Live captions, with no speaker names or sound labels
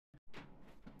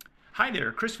Hi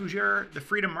there, Chris Fougere, the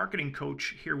Freedom Marketing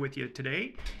Coach here with you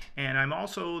today. And I'm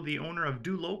also the owner of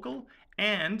Do Local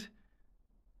and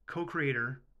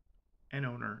co-creator and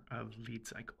owner of Lead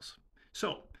Cycles.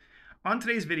 So on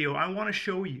today's video, I want to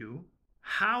show you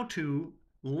how to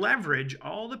leverage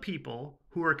all the people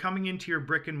who are coming into your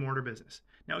brick and mortar business.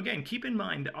 Now again, keep in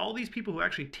mind that all these people who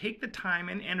actually take the time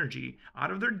and energy out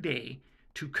of their day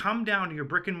to come down to your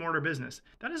brick and mortar business,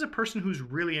 that is a person who's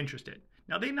really interested.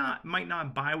 Now they might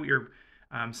not buy what you're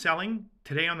selling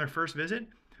today on their first visit,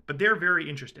 but they're very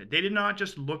interested. They did not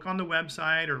just look on the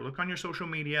website or look on your social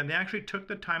media. They actually took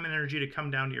the time and energy to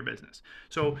come down to your business.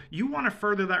 So you want to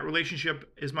further that relationship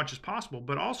as much as possible,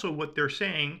 but also what they're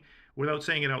saying without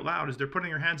saying it out loud is they're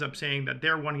putting their hands up saying that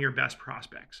they're one of your best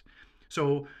prospects.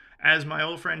 So as my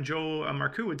old friend Joe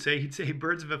Marcoux would say, he'd say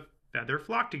birds of a feather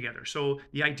flock together. So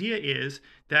the idea is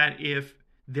that if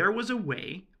there was a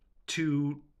way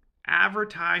to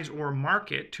advertise or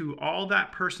market to all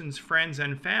that person's friends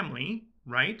and family,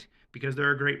 right? Because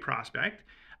they're a great prospect.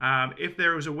 If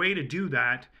there was a way to do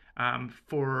that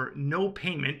for no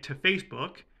payment to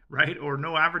Facebook, right, or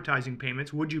no advertising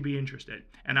payments, would you be interested?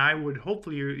 And I would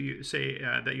hopefully you say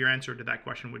that your answer to that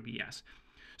question would be yes.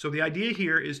 So the idea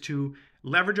here is to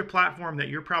leverage a platform that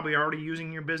you're probably already using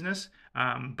in your business,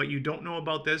 but you don't know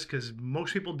about this because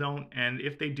most people don't, and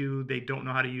if they do, they don't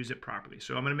know how to use it properly.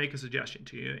 So I'm going to make a suggestion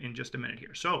to you in just a minute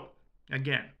here. So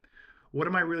again, what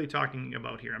am I really talking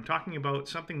about here? I'm talking about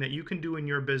something that you can do in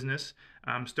your business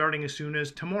starting as soon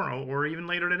as tomorrow or even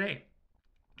later today.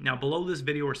 Now below this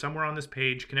video or somewhere on this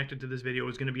page connected to this video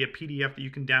is going to be a PDF that you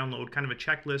can download, kind of a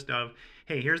checklist of,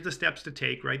 hey, here's the steps to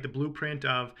take, right? The blueprint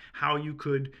of how you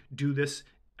could do this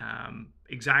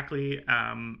exactly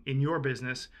in your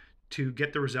business to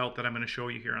get the result that I'm going to show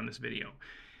you here on this video.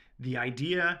 The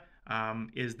idea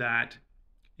is that,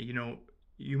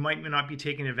 you might not be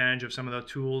taking advantage of some of the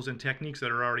tools and techniques that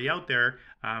are already out there.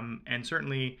 And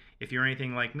certainly if you're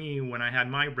anything like me, when I had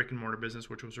my brick and mortar business,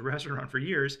 which was a restaurant for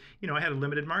years, I had a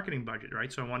limited marketing budget,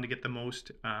 right? So I wanted to get the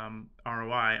most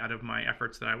ROI out of my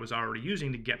efforts that I was already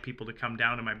using to get people to come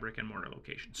down to my brick and mortar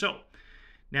location. So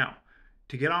now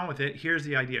to get on with it, here's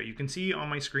the idea. You can see on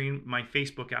my screen, my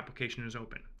Facebook application is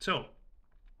open. So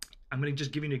I'm going to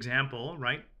just give you an example,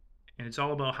 right? And it's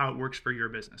all about how it works for your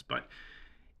business. But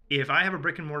if I have a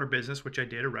brick and mortar business, which I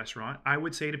did, a restaurant, I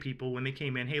would say to people when they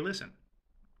came in, hey, listen,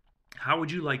 how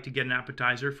would you like to get an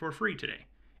appetizer for free today?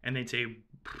 And they'd say,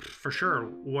 for sure.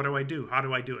 What do I do? How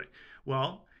do I do it?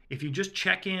 Well, if you just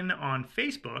check in on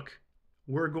Facebook,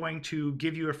 we're going to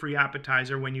give you a free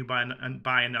appetizer when you buy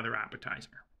another appetizer.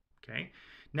 Okay.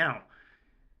 Now,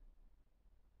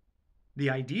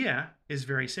 the idea is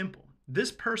very simple.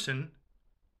 This person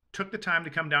took the time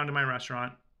to come down to my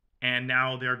restaurant, and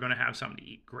now they're going to have something to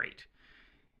eat. Great.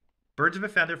 Birds of a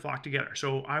feather flock together.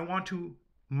 So I want to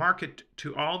market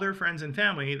to all their friends and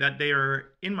family that they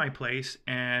are in my place,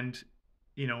 and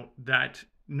that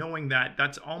knowing that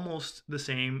that's almost the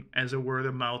same as a word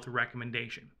of mouth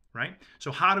recommendation, right?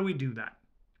 So how do we do that?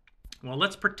 Well,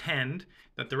 let's pretend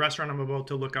that the restaurant I'm about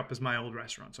to look up is my old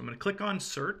restaurant. So I'm going to click on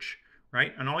search,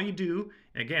 right? And all you do,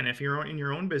 again, if you're in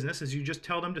your own business, is you just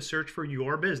tell them to search for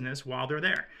your business while they're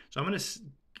there. So I'm going to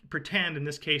pretend in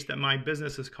this case that my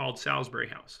business is called Salisbury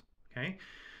House, okay?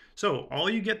 So all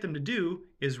you get them to do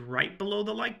is right below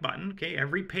the like button, okay?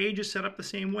 Every page is set up the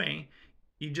same way.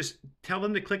 You just tell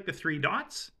them to click the three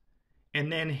dots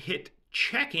and then hit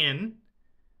check in,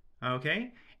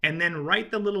 okay? And then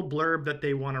write the little blurb that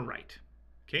they want to write,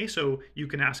 okay? So you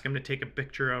can ask them to take a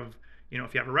picture of,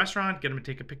 if you have a restaurant, get them to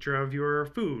take a picture of your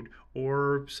food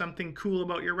or something cool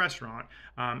about your restaurant.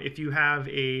 If you have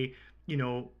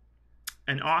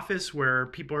an office where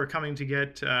people are coming to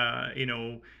get,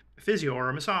 physio or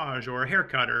a massage or a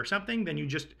haircut or something, then you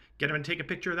just get them to take a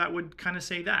picture that would kind of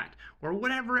say that, or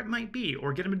whatever it might be,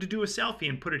 or get them to do a selfie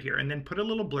and put it here, and then put a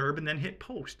little blurb and then hit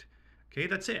post. Okay,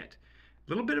 that's it. A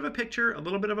little bit of a picture, a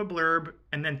little bit of a blurb,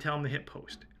 and then tell them to hit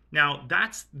post. Now,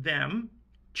 that's them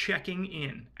checking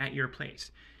in at your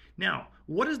place. Now,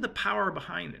 what is the power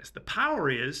behind this? The power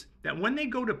is that when they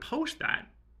go to post that,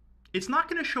 it's not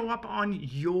going to show up on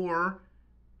your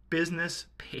business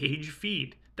page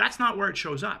feed. That's not where it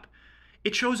shows up.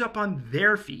 It shows up on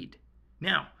their feed.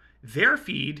 Now, their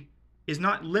feed is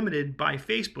not limited by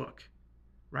Facebook,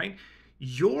 right?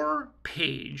 Your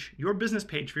page, your business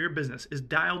page for your business is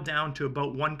dialed down to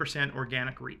about 1%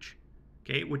 organic reach,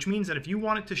 okay? Which means that if you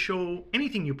want it to show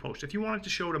anything you post, if you want it to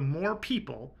show to more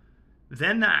people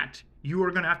than that, you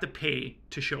are going to have to pay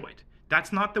to show it.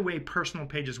 That's not the way personal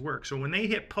pages work. So when they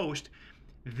hit post,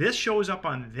 this shows up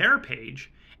on their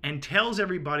page and tells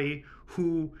everybody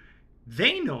who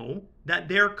They know that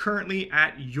they're currently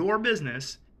at your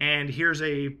business, and here's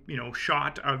a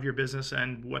shot of your business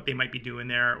and what they might be doing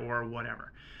there or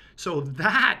whatever. So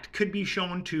that could be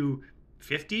shown to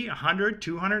 50, 100,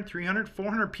 200, 300,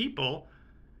 400 people.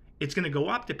 It's going to go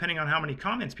up depending on how many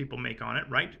comments people make on it,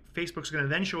 right? Facebook's going to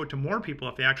then show it to more people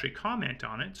if they actually comment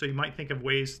on it. So you might think of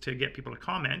ways to get people to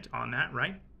comment on that,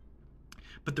 right?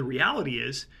 But the reality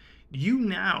is, you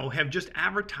now have just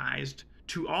advertised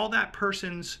to all that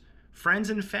person's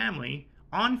friends and family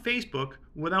on Facebook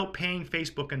without paying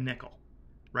Facebook a nickel.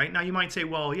 Right? Now you might say,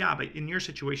 well, yeah, but in your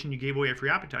situation, you gave away a free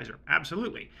appetizer.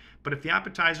 Absolutely. But if the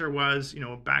appetizer was,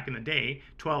 back in the day,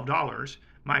 $12,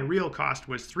 my real cost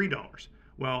was $3.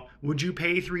 Well, would you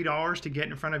pay $3 to get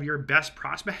in front of your best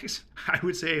prospects? I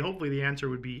would say hopefully the answer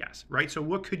would be yes, right? So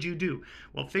what could you do?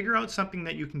 Well, figure out something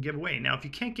that you can give away. Now, if you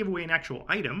can't give away an actual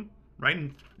item, right?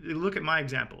 And look at my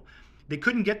example. They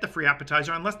couldn't get the free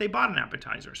appetizer unless they bought an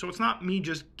appetizer. So it's not me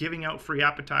just giving out free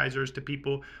appetizers to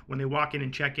people when they walk in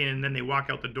and check in and then they walk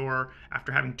out the door after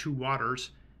having 2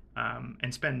 waters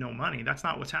and spend no money. That's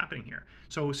not what's happening here.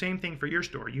 So same thing for your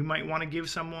store. You might want to give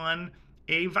someone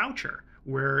a voucher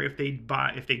where if they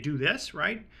do this,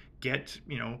 right, get,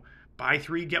 buy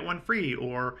 3, get 1 free,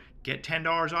 or get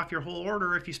 $10 off your whole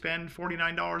order if you spend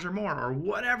 $49 or more, or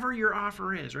whatever your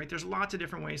offer is, right? There's lots of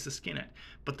different ways to skin it.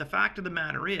 But the fact of the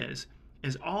matter is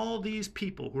all these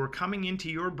people who are coming into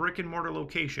your brick and mortar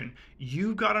location,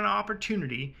 you've got an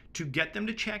opportunity to get them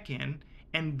to check in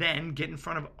and then get in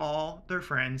front of all their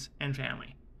friends and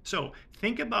family. So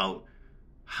think about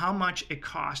how much it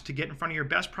costs to get in front of your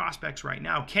best prospects right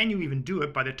now. Can you even do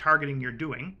it by the targeting you're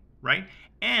doing, right?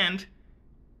 And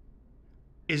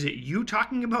is it you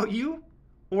talking about you,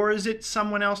 or is it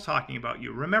someone else talking about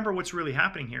you? Remember what's really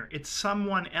happening here. It's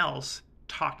someone else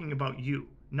talking about you,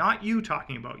 not you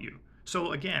talking about you.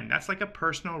 So again, that's like a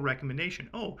personal recommendation.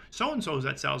 Oh, so-and-so's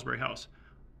at Salisbury House.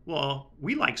 Well,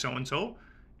 we like so-and-so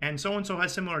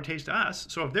has similar taste to us.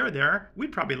 So if they're there,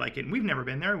 we'd probably like it. And we've never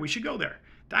been there. We should go there.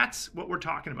 That's what we're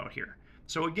talking about here.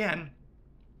 So again,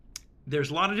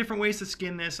 there's a lot of different ways to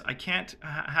skin this. I can't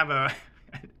have a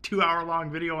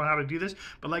 2-hour-long video on how to do this.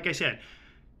 But like I said,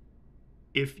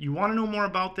 if you want to know more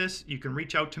about this, you can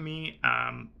reach out to me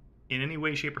in any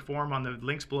way, shape, or form on the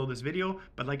links below this video.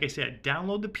 But like I said,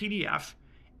 download the PDF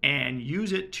and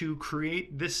use it to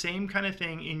create this same kind of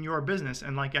thing in your business.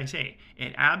 And like I say,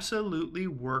 it absolutely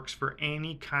works for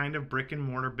any kind of brick and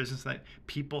mortar business that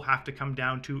people have to come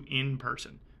down to in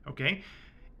person, okay?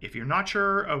 If you're not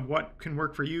sure of what can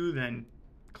work for you, then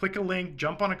click a link,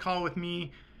 jump on a call with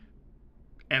me,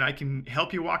 and I can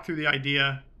help you walk through the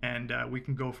idea, and we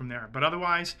can go from there. But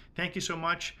otherwise, thank you so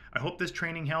much. I hope this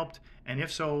training helped, and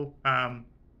if so,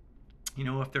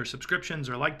 if there's subscriptions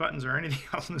or like buttons or anything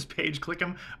else on this page, click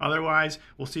them. Otherwise,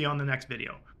 we'll see you on the next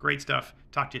video. Great stuff.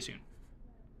 Talk to you soon.